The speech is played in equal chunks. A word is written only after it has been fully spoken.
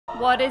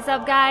What is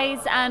up, guys,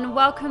 and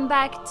welcome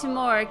back to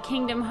more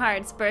Kingdom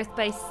Hearts Birth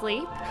by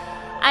Sleep.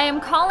 I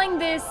am calling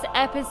this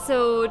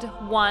episode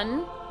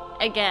 1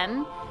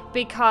 again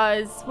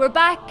because we're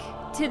back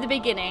to the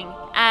beginning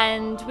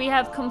and we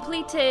have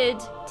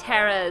completed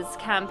Terra's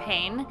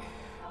campaign.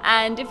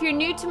 And if you're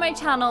new to my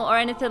channel or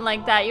anything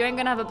like that, you ain't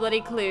gonna have a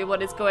bloody clue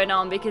what is going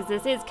on because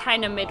this is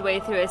kind of midway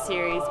through a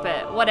series,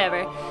 but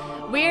whatever.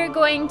 We're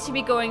going to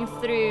be going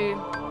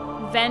through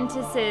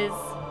Ventus's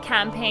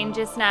campaign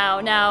just now.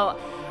 Now,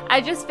 I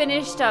just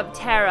finished up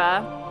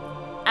Terra,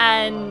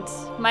 and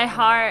my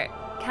heart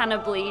kind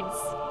of bleeds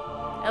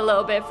a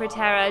little bit for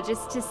Terra,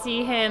 just to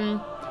see him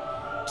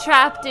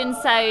trapped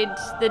inside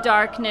the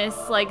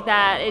darkness like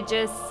that. It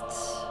just,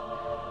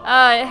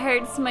 it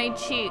hurts my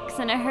cheeks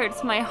and it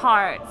hurts my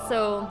heart.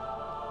 So,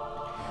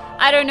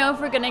 I don't know if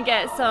we're gonna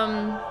get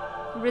some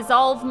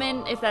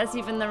resolvement, if that's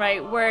even the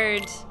right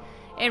word,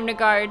 in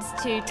regards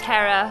to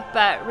Terra,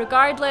 but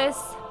regardless,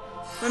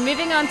 we're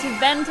moving on to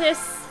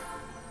Ventus.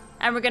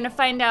 And we're gonna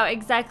find out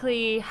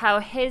exactly how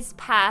his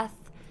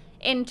path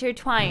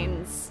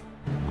intertwines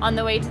on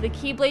the way to the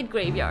Keyblade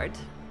Graveyard.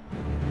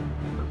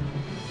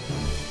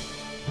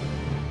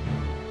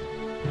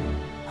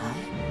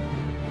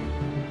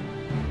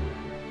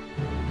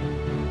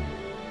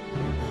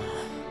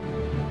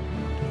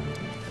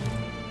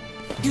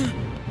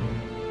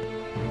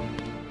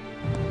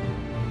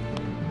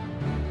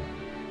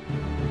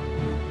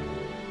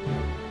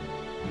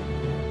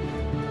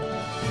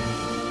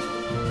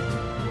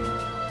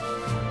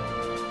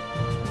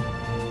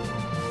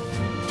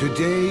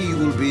 Today you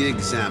will be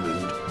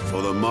examined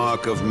for the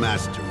Mark of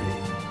Mastery.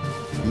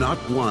 Not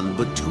one,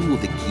 but two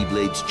of the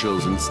Keyblades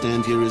chosen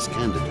stand here as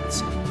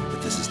candidates.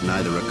 But this is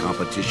neither a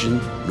competition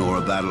nor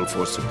a battle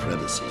for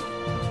supremacy.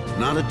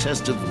 Not a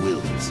test of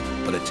wills,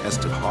 but a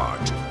test of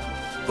heart.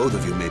 Both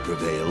of you may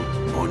prevail,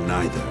 or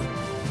neither.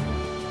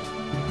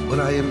 But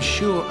I am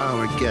sure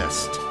our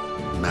guest,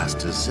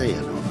 Master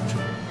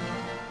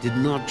Xehanort, did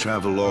not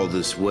travel all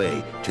this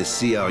way to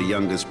see our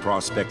youngest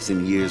prospects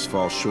in years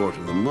fall short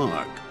of the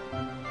mark.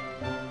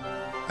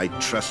 I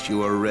trust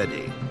you are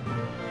ready.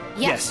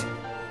 Yes.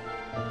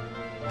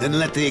 Then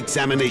let the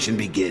examination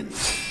begin.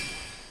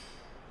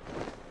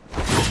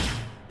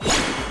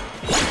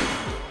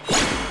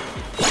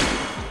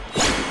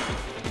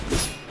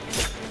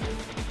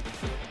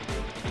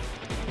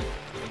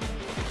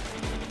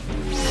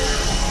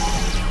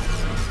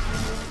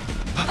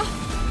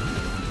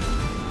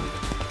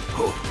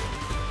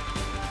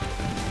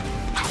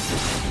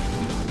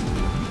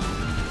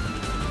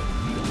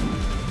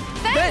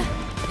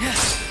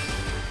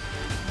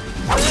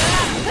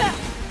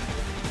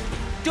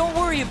 Don't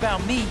worry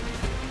about me.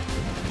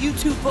 You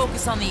two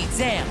focus on the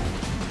exam.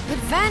 But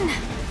Ven,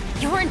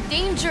 you're in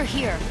danger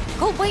here.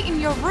 Go wait in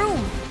your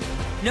room.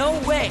 No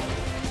way.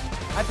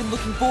 I've been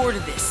looking forward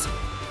to this.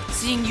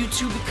 Seeing you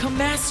two become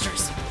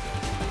masters.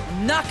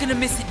 I'm not gonna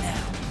miss it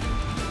now.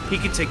 He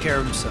can take care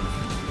of himself.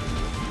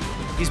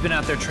 He's been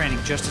out there training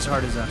just as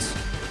hard as us.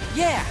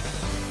 Yeah.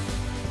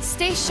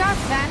 Stay sharp,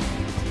 Ven.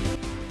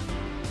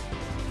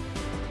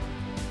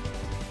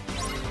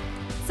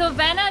 So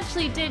Ven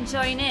actually did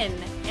join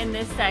in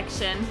this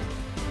section.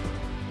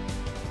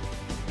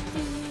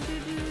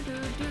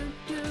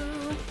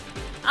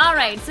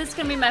 Alright, so it's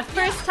gonna be my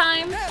first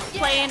time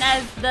playing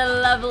as the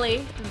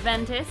lovely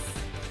Ventus.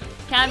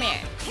 Come here.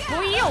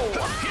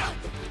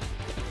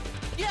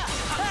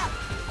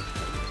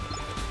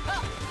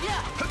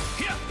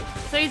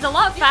 So he's a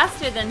lot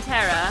faster than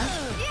Terra.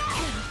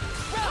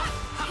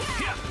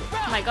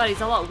 Oh my god,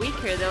 he's a lot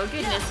weaker though.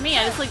 Goodness me,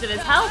 I just looked at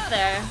his health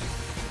there.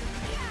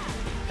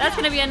 That's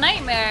gonna be a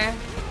nightmare.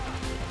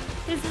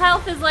 His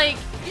health is like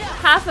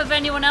half of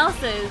anyone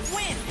else's.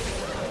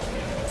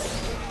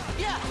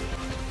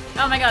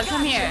 Oh my god,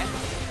 come here.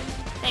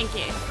 Thank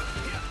you.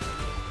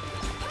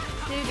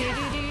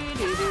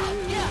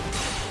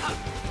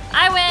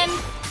 I win!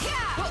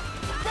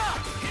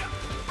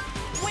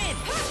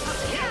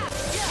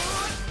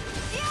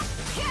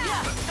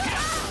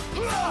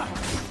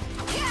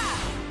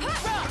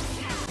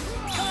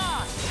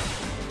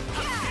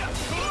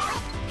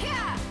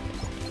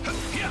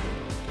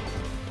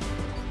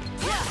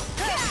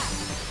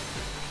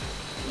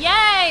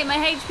 Yay! My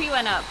HP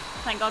went up.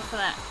 Thank God for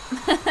that.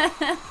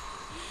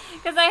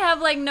 Because I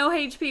have like no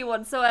HP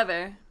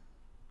whatsoever.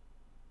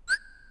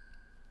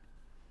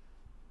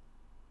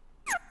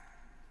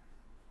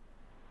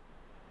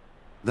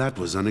 That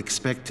was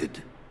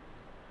unexpected.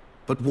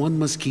 But one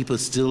must keep a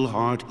still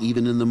heart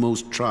even in the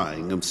most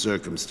trying of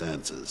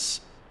circumstances.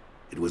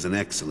 It was an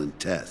excellent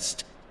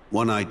test,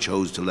 one I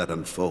chose to let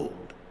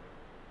unfold.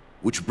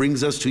 Which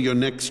brings us to your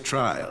next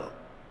trial.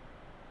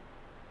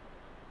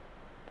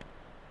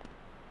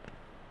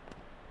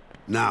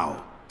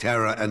 Now,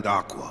 Terra and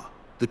Aqua,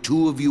 the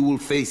two of you will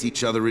face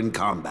each other in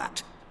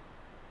combat.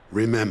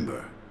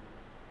 Remember,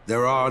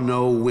 there are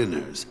no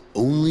winners,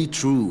 only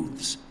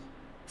truths.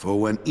 For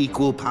when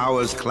equal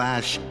powers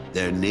clash,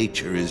 their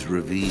nature is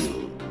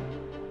revealed.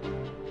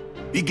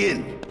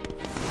 Begin!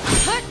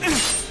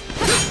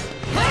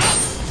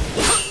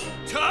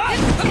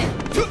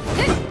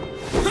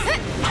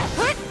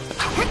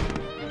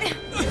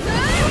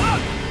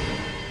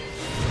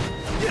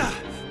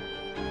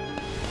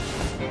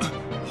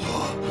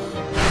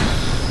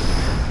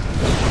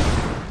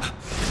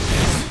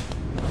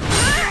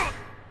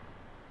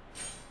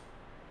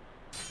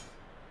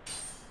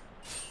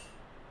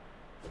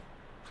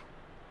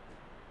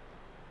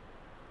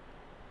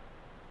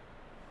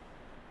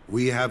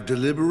 We have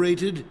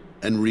deliberated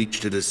and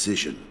reached a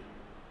decision.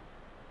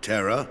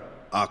 Terra,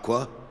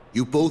 Aqua,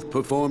 you both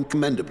performed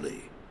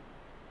commendably.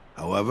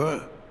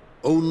 However,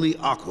 only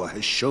Aqua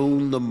has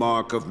shown the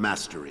mark of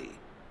mastery.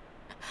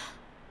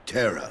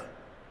 Terra,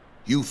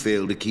 you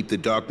failed to keep the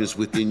darkness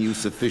within you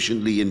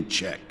sufficiently in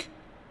check.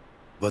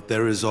 But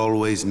there is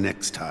always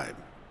next time.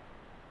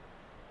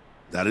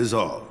 That is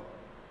all.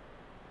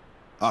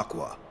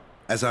 Aqua,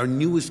 as our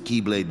newest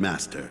Keyblade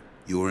Master,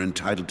 you are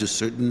entitled to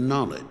certain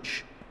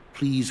knowledge.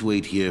 Please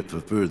wait here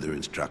for further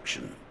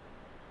instruction.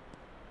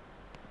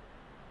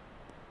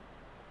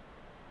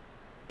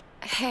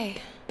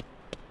 Hey.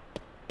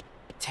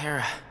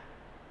 Terra,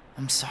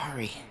 I'm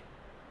sorry.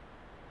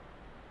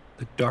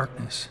 The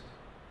darkness.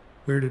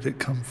 Where did it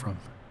come from?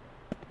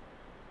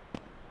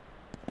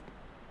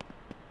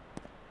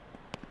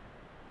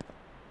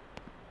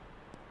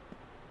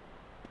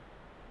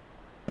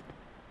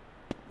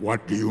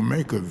 What do you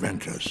make of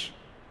Ventus?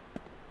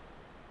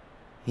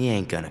 He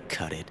ain't gonna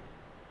cut it.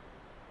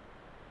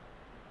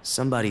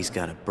 Somebody's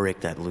gotta break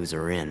that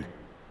loser in.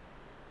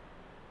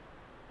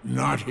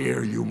 Not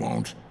here, you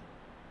won't.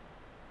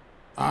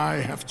 I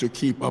have to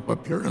keep up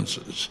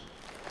appearances.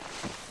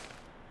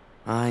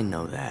 I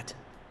know that.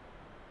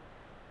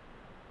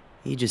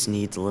 He just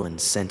needs a little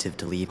incentive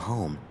to leave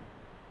home.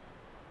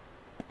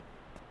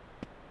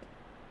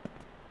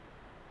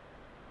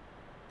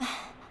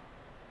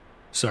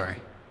 Sorry.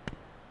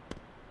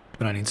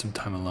 But I need some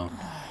time alone.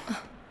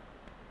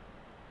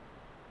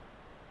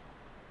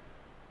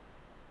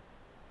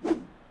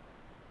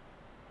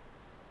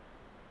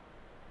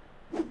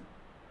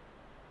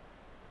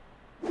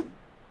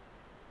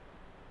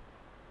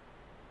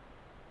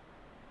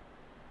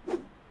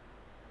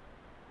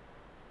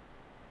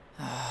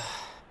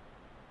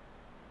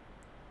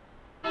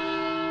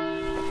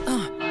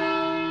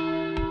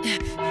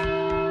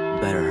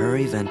 Better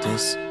hurry,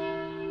 Ventus,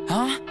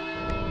 Huh?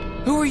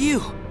 Who are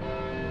you?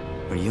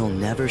 or you'll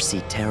never see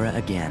Terra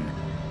again.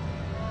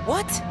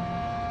 What?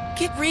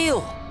 Get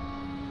real.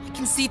 I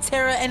can see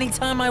Terra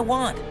anytime I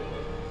want.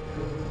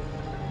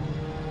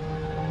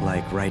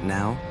 Like right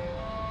now,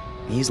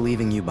 he's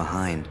leaving you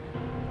behind.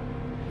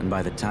 And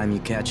by the time you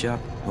catch up,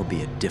 he'll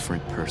be a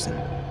different person.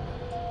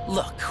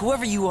 Look,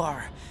 whoever you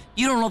are,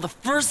 you don't know the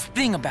first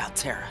thing about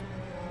Terra.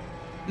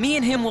 Me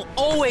and him will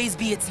always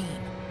be a team.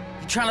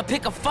 You trying to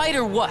pick a fight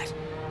or what?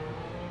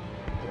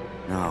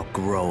 Oh,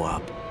 grow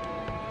up.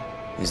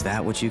 Is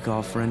that what you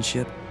call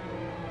friendship?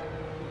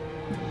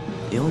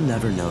 You'll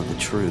never know the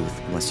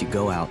truth unless you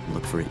go out and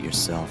look for it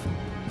yourself.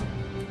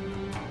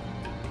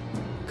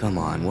 Come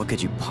on, what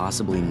could you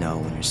possibly know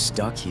when you're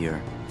stuck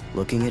here,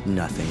 looking at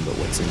nothing but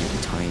what's in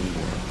your tiny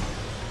world?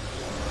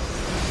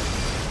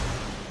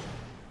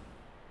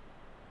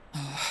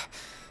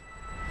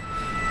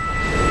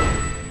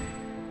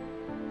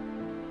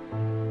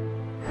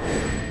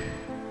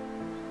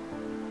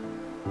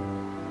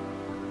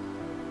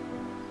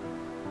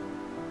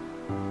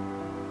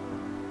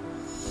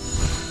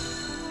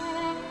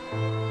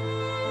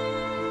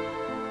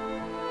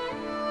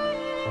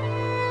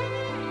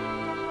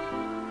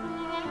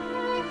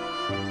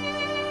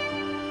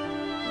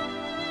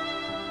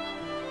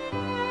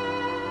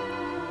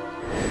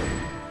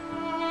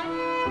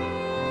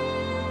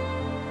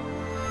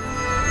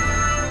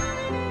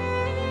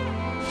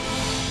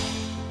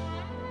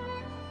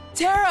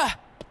 Terra!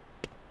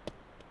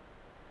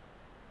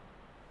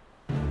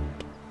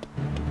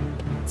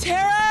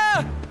 Terra!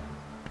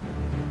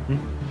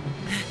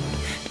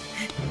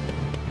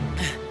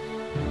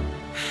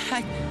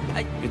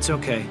 It's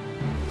okay.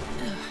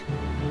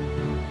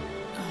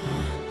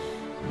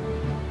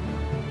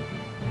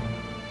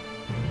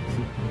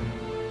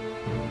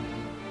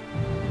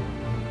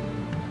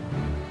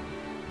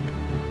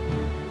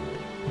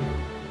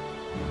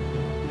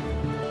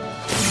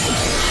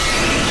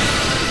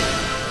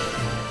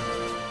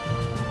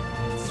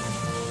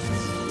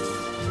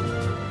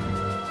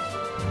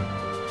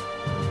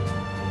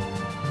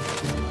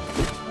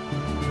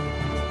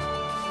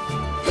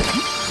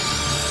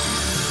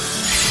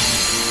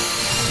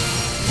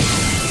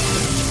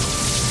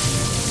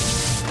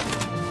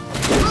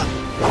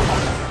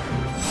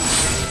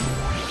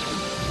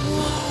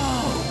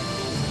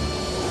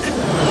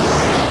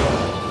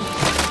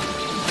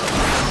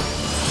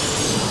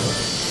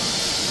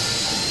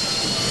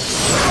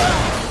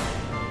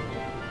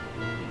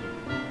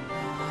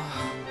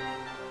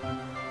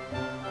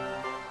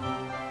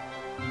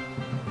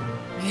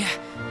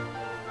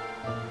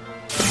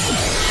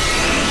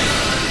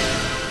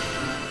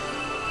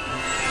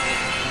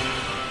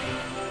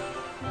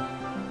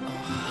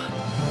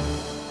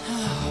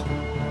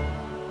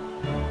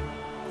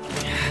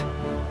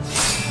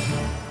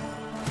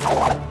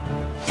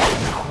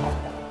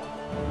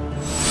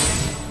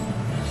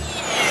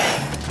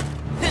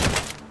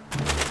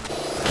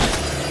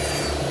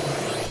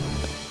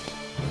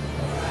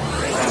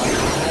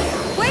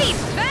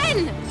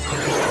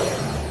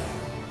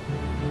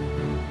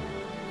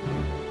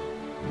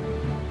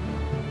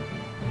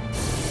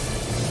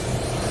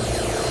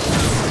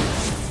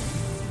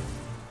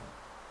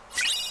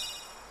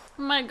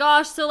 my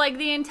gosh, so like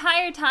the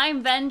entire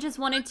time Ven just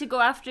wanted to go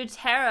after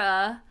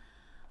Terra.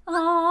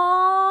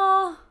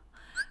 Oh,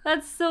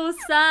 that's so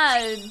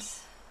sad.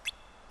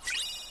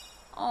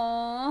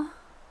 Oh,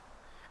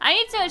 I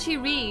need to actually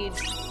read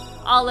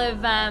all of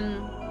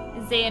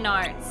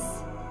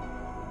Xehanart's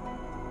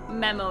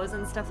memos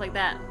and stuff like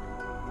that.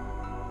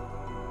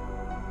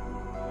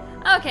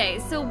 Okay,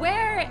 so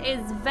where is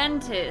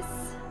Ventus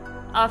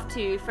off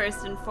to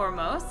first and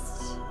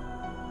foremost?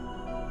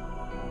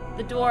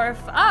 The dwarf.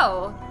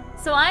 Oh,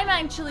 so I'm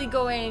actually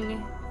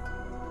going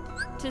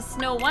to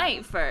Snow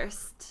White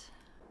first.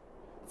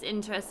 It's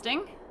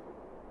interesting.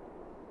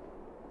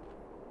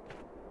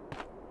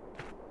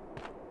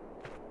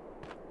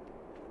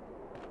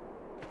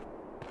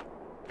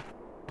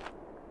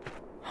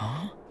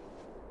 Huh?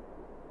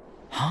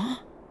 Huh?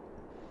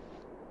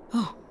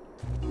 Oh.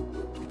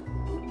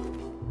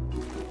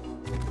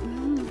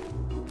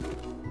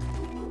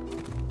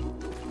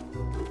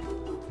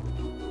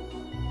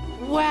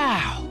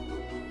 Wow.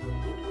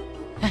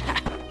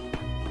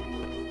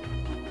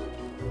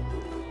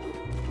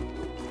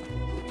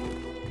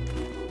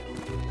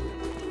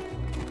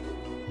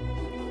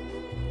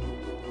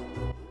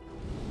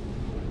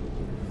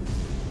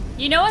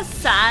 You know what's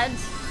sad?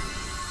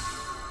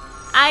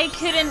 I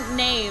couldn't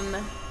name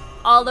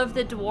all of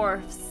the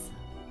dwarfs.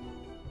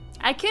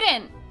 I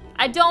couldn't.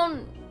 I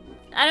know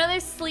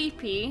they're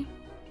sleepy.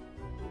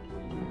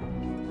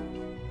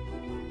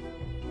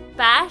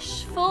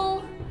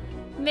 Bashful,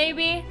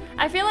 maybe?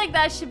 I feel like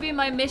that should be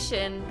my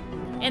mission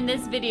in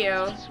this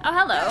video. Oh,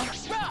 hello.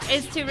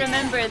 Is to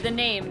remember the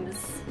names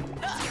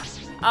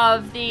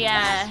of the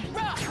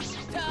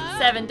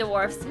 7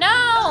 dwarfs.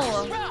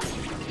 No!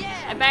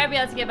 I better be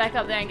able to get back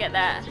up there and get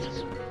that.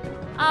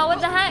 Oh, what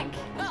the heck?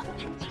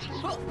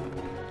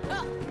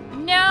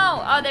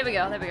 No! Oh, there we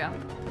go, there we go.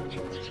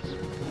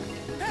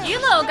 You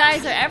little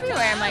guys are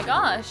everywhere, my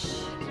gosh.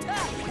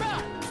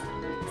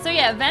 So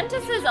yeah,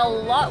 Ventus is a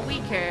lot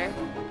weaker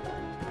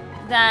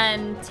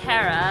than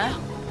Terra.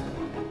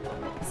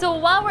 So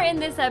while we're in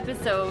this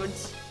episode,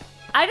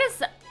 I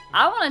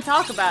want to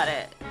talk about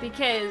it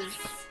because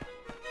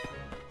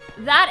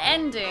that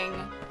ending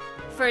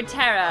for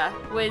Terra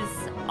was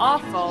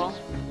awful.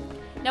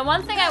 Now,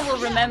 one thing I will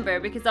remember,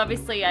 because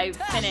obviously I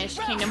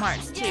finished Kingdom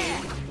Hearts 2,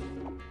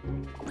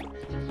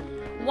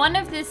 one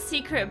of the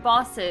secret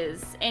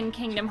bosses in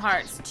Kingdom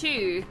Hearts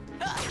 2,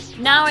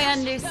 now I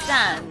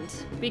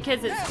understand,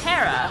 because it's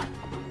Terra.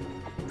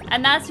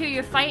 And that's who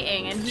you're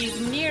fighting, and he's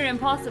near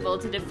impossible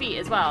to defeat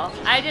as well.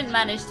 I didn't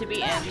manage to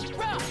beat him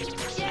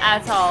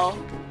at all.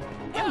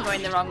 I'm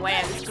going the wrong way,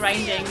 I'm just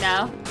grinding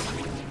now.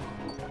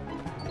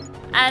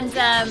 And,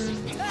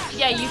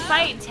 yeah, you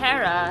fight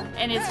Terra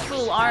in his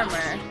full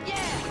armor.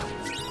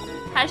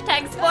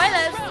 Hashtag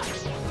spoilers!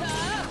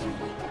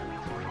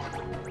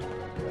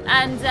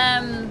 And,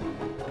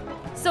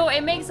 so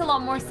it makes a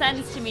lot more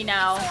sense to me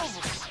now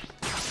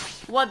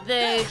what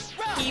the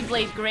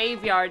Keyblade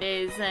Graveyard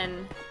is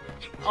and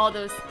all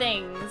those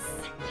things.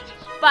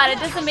 But it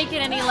doesn't make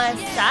it any less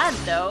sad,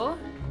 though.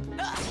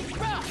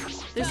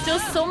 There's still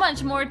so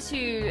much more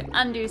to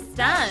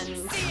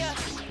understand.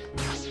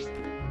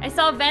 I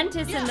saw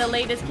Ventus in the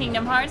latest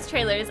Kingdom Hearts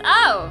trailers.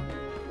 Oh!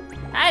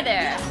 Hi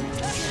there.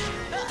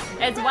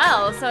 As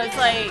well, so it's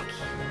like...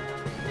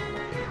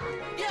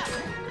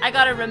 I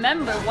gotta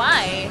remember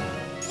why.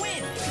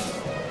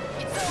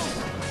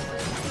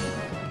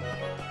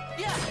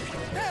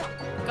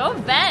 Go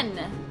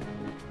Ven!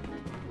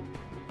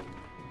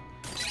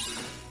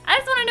 I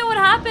just wanna know what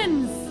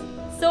happens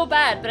so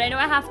bad, but I know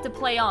I have to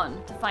play on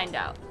to find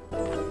out.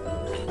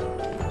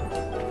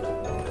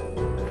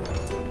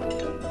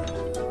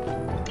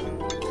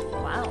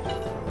 Wow.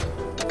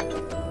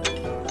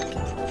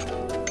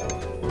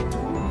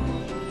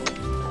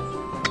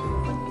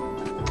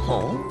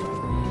 Huh?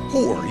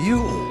 Who are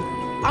you?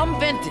 I'm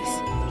Ventus.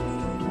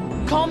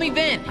 Call me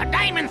Ven. A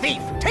diamond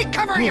thief! Take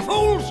cover, you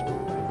fools!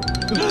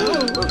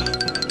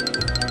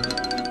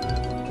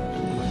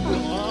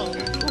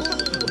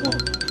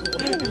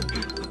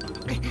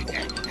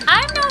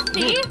 I'm no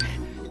thief!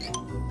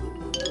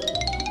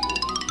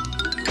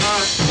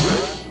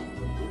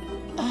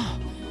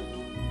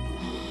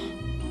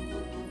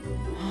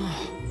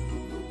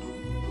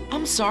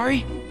 I'm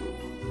sorry.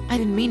 I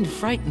didn't mean to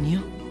frighten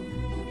you.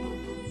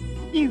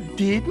 You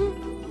didn't?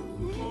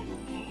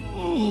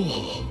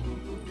 Oh,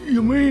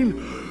 you mean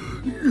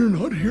you're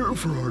not here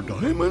for our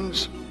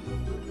diamonds?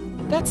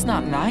 That's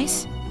not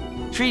nice.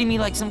 Treating me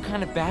like some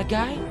kind of bad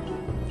guy.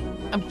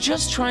 I'm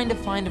just trying to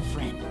find a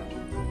friend.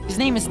 His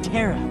name is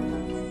Terra.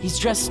 He's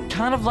dressed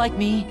kind of like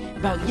me,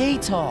 about yay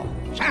tall.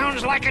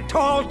 Sounds like a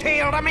tall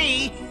tale to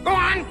me. Go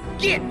on,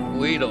 get!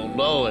 We don't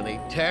know any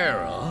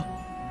Terra.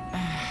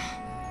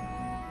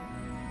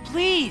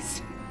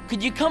 Please,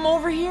 could you come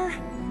over here?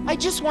 I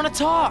just want to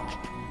talk.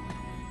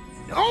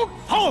 Don't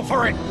fall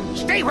for it!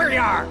 Stay where you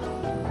are!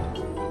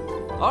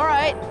 All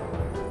right,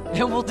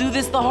 and we'll do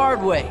this the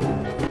hard way.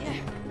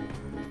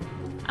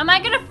 Am I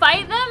gonna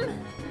fight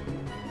them?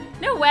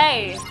 No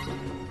way.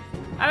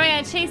 Are we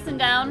gonna chase them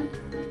down?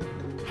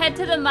 head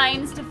to the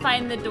mines to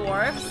find the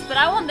dwarfs, but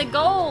I want the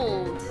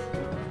gold.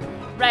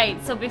 Right,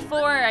 so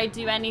before I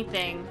do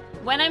anything,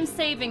 when I'm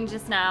saving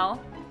just now,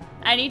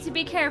 I need to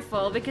be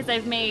careful because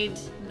I've made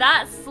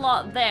that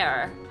slot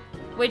there,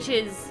 which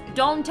is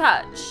don't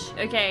touch,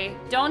 okay?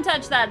 Don't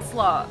touch that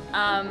slot.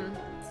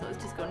 So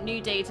let's just go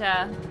new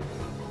data.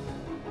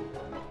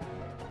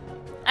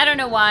 I don't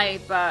know why,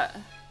 but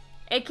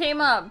it came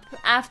up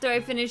after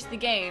I finished the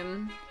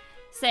game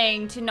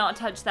saying to not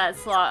touch that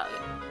slot.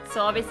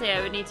 So obviously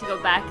I would need to go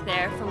back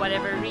there for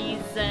whatever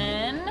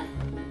reason.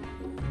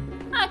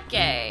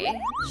 Okay,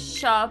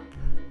 shop.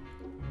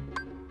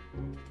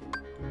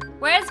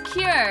 Where's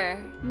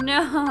cure?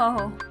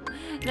 No,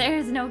 there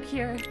is no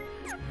cure.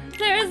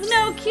 There is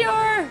no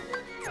cure.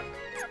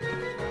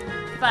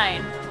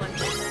 Fine, want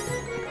this.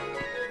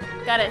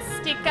 Got a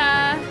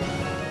sticker.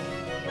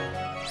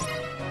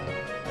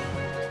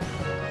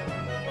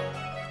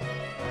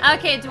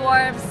 Okay,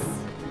 dwarves.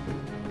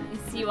 I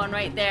see one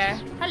right there.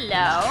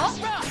 Hello.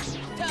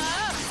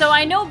 So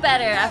I know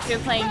better after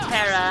playing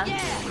Terra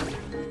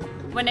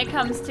when it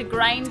comes to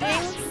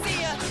grinding.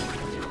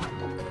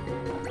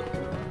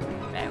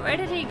 Right, where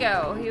did he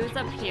go? He was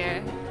up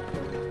here.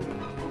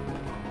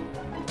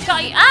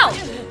 Got you. Ow!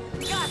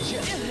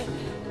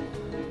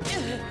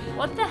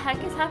 What the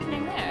heck is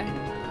happening there?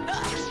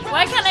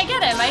 Why can't I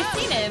get him? I've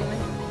seen him.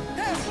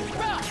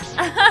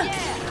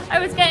 I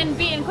was getting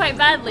beaten quite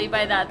badly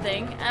by that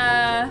thing.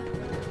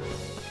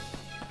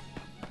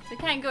 So I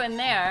can't go in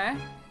there.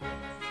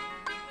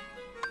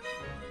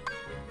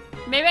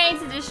 Maybe I need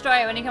to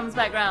destroy it when he comes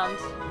back round.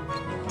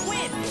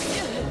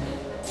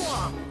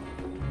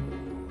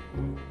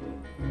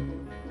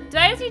 Do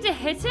I just need to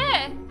hit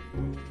it?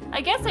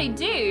 I guess I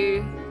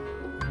do.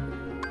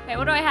 Okay,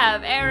 what do I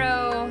have?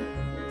 Arrow,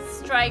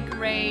 strike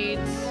rate.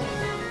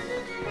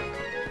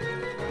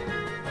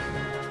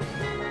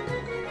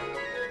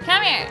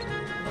 Come here.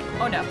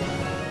 Oh no.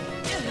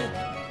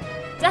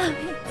 Damn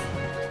it.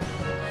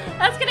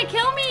 That's gonna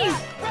kill me.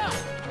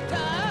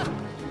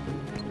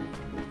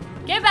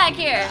 Get back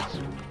here.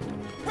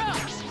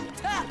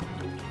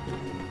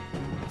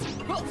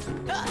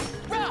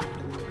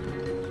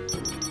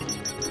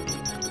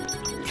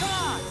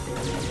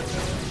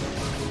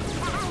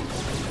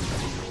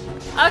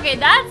 Okay,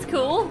 that's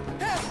cool.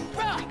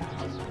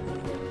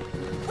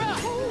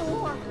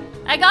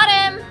 I got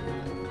him.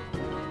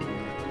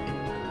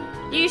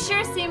 You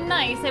sure seem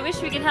nice. I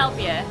wish we could help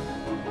you.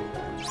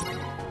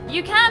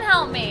 You can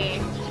help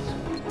me.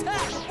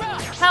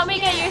 Help me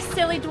get your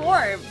silly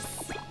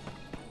dwarves.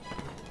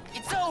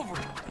 It's over.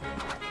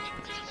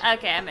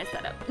 Okay, I messed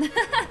that up.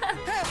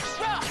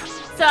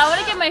 So I want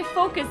to get my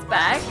focus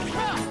back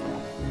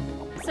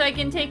so I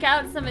can take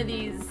out some of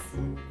these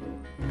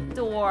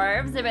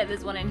dwarves. I bet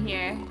there's one in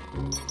here.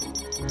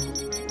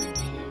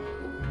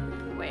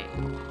 Wait.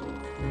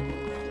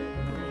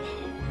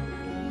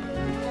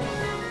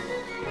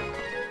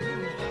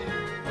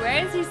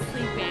 Where is he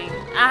sleeping?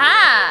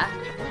 Aha!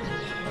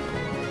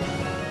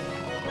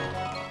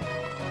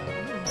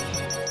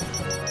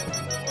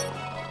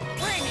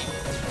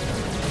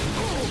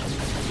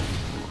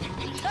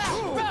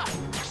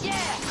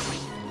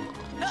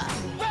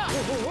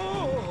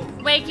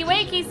 Wakey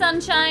wakey,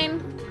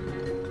 sunshine.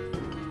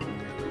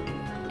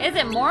 Is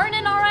it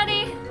morning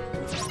already?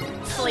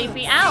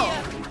 Sleepy out.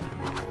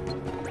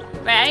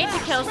 Right, I need to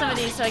kill some of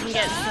these so I can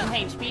get some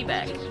HP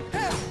back.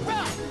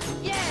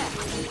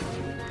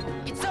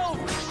 It's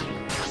over.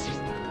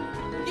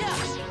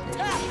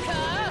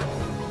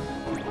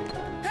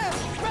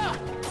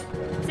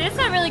 See, this is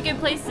a really good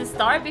place to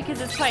start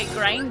because it's quite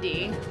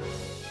grindy.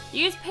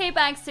 Use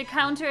paybacks to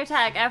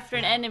counterattack after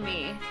an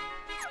enemy.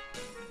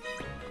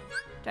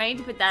 Do I need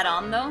to put that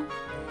on though?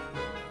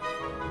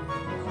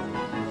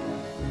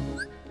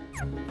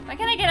 Why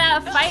can't I get out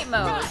of fight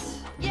mode?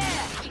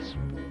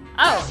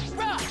 Oh.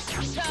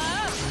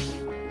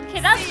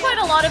 Okay, that's quite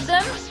a lot of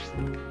them.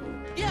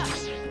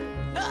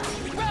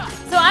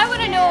 So I want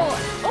to know...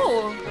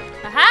 Oh.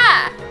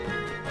 Aha!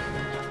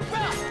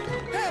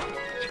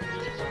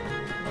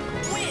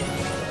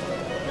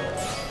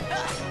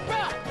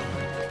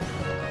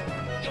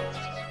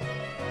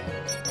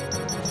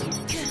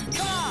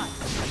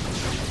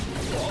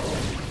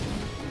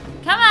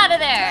 Come out of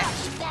there!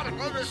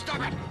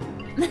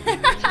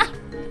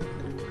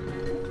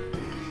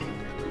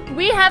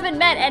 We haven't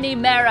met any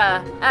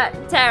Mera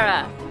at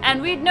Terra,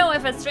 and we'd know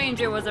if a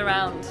stranger was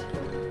around.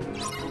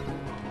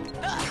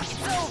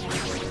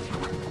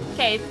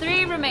 Okay,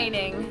 3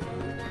 remaining.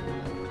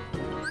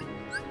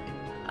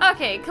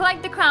 Okay,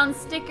 collect the crown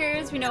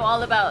stickers. We know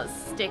all about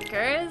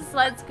stickers.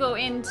 Let's go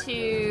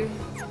into...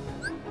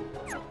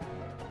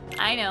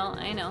 I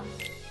know.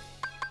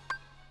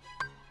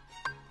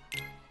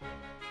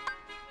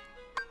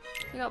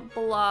 We got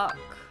block.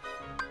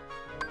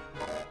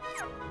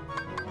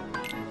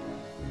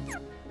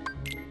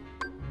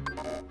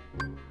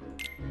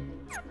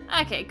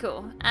 Okay,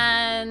 cool.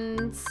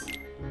 And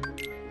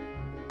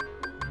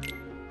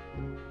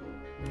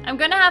I'm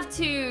gonna have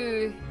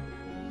to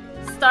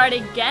start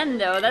again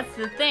though, that's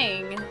the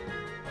thing.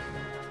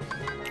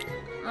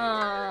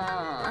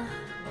 I'm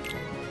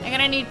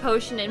gonna need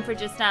potion in for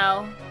just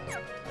now.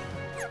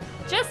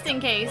 Just in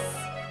case.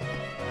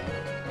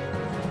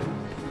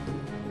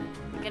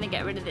 I'm gonna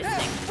get rid of this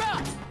thing.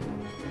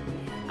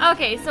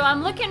 Okay, so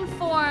I'm looking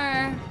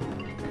for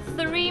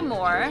 3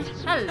 more.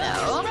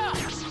 Hello.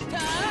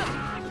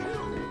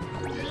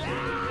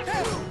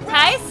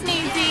 Hi,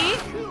 Sneezy.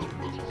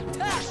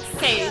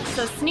 Okay,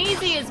 so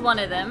Sneezy is one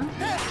of them.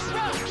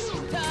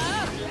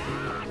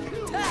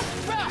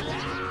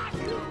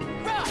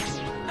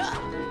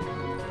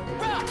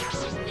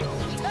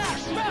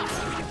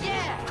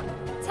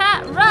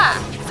 Ta-ra!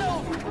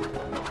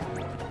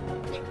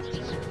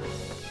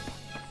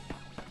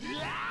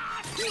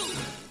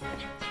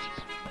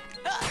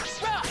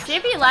 See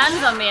if he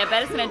lands on me, I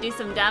bet it's gonna do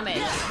some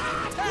damage.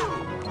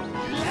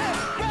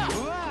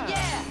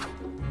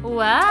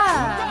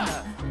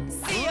 Wow.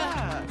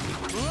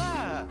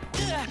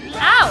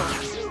 Ow!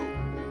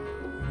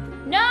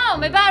 No,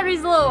 my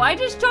battery's low. I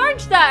just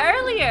charged that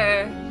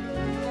earlier.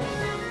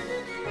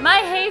 My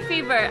hay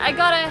fever. I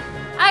gotta,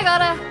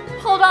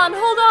 hold on,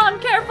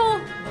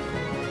 careful.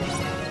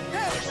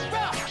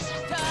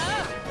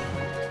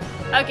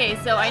 Okay,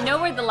 so I know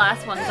where the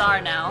last ones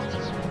are now.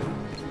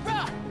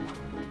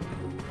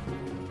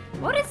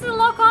 What is the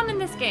lock on in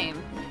this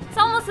game? It's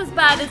almost as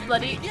bad as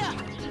bloody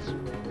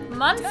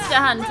Monster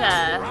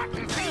Hunter.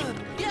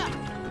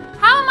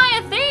 How am I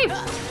a thief?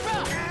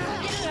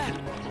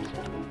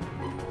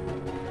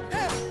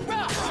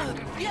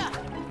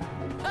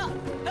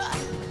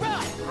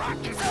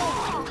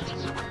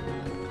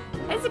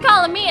 Is he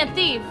calling me a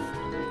thief?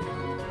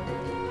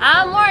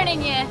 I'm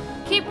warning you.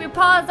 Keep your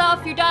paws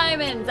off your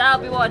diamonds. I'll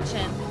be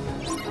watching.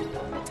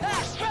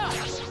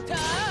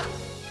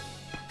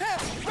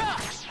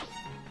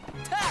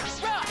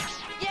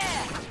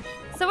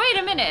 So wait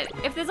a minute.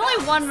 If there's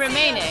only one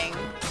remaining,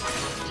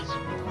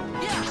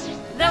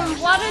 then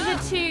what are the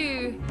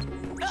 2?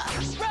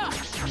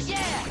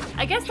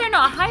 I guess they're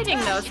not hiding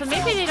though, so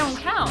maybe they don't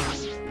count.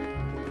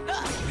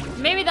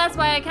 Maybe that's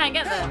why I can't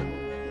get them.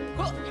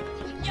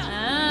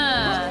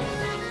 Ah,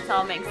 this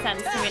all makes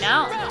sense to me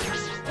now.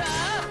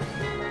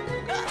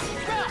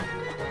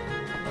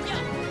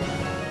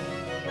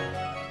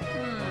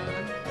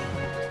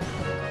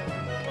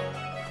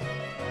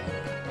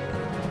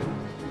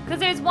 Because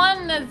there's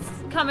one that's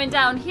coming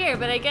down here,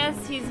 but I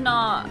guess he's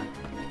not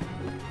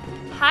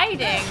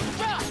hiding.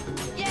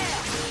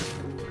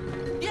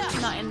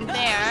 Not in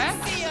there.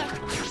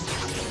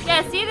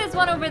 Yeah, see, there's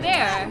one over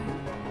there.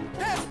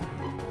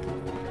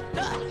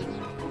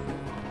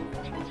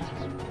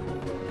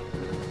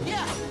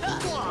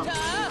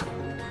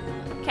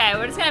 Okay,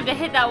 we're just gonna have to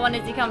hit that one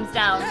as he comes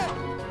down.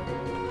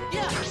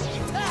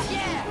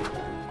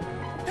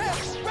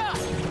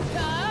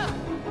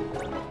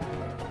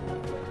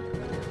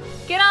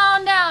 Get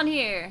on down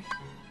here.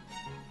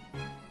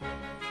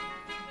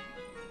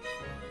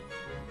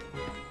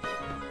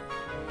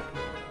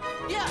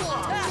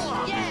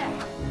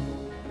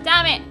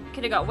 Damn it!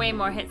 Could have got way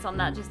more hits on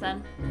that just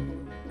then.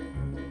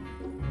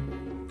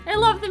 I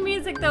love the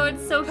music though,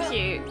 it's so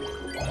cute.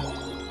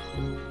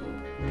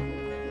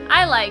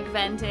 I like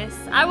Ventus.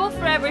 I will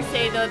forever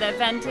say though that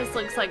Ventus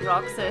looks like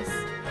Roxas.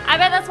 I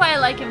bet that's why I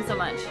like him so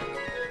much.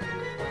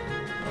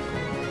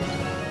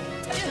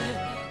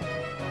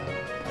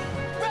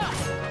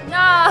 No!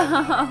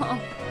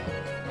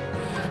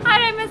 How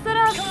did I mess it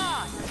up?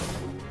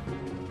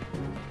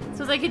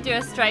 Suppose I could do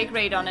a strike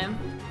raid on him.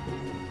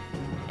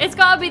 It's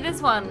gotta be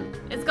this one.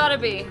 It's gotta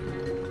be.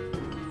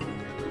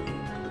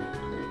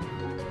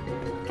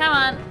 Come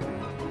on.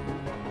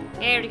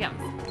 Here he comes.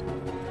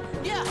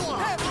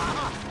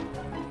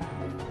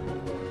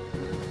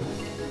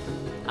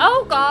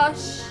 Oh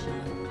gosh.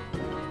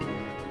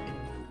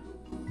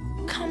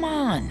 Come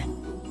on.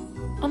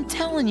 I'm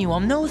telling you,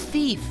 I'm no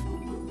thief.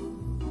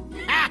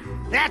 Ha!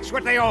 That's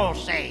what they all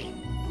say.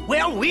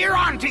 Well, we're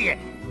on to you.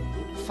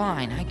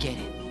 Fine, I get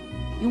it.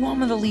 You want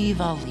me to leave,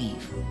 I'll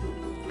leave.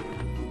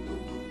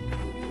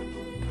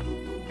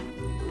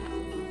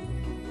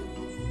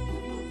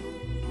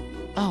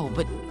 Oh,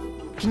 but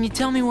can you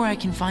tell me where I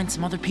can find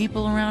some other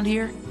people around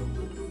here?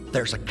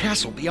 There's a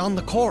castle beyond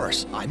the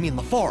chorus. I mean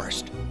the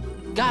forest.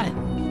 Got it.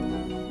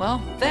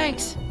 Well,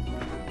 thanks.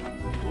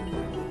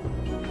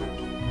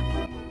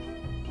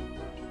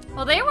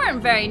 Well, they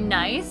weren't very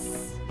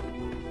nice.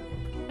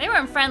 They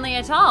weren't friendly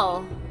at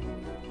all.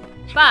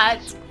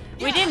 But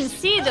we didn't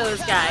see those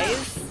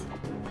guys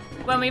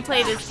when we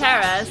played as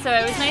Terra, so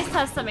it was nice to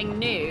have something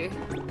new.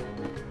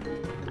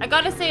 I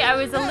gotta say, I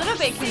was a little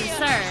bit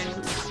concerned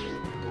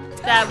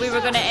that we were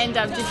gonna end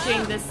up just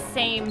doing the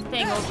same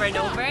thing over and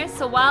over.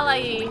 So while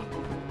I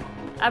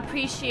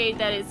appreciate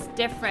that it's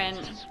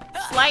different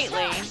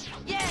slightly,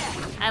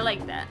 I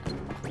like that.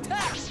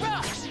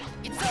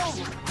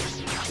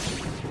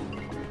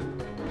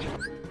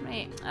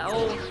 Right.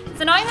 Oh,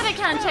 it's annoying that I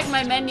can't check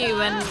my menu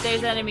when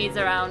there's enemies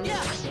around.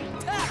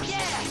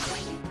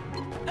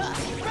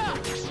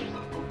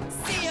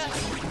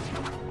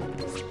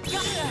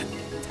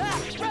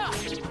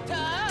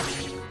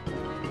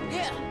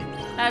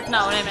 That's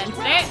not what I meant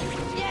to do.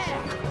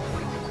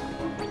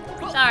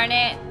 Darn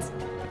it.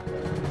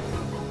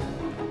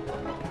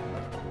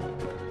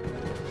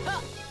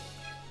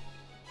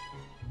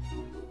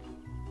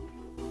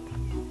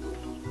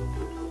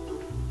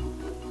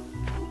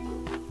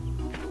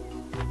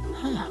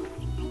 Huh.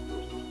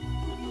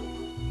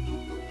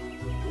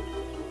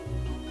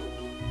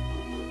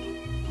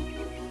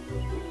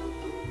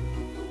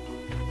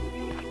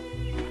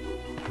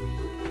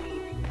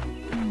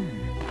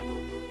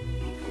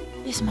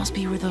 This must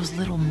be where those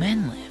little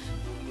men live.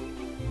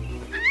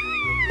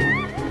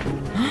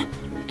 Huh?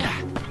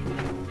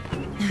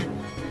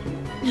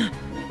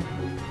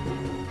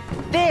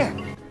 There!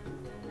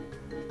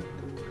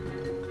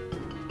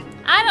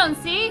 I don't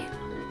see.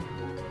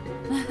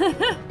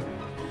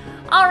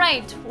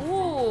 Alright.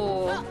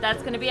 Ooh,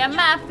 that's gonna be a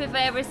map if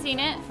I ever seen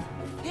it.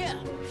 Yeah.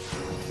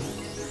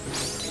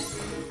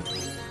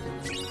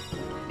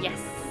 Yes.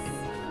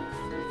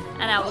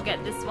 And I will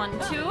get this one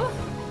too.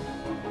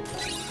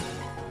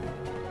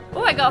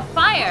 Oh, I got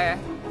fire.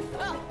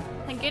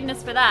 Thank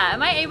goodness for that.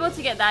 Am I able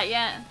to get that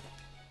yet?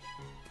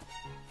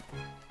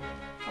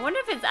 I wonder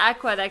if it's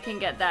Aqua that can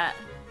get that.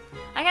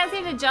 I can't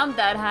seem to jump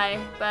that high,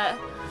 but...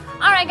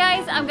 Alright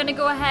guys, I'm gonna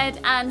go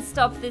ahead and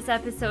stop this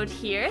episode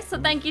here. So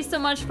thank you so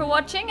much for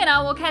watching, and I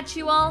will catch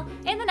you all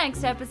in the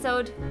next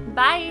episode.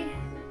 Bye!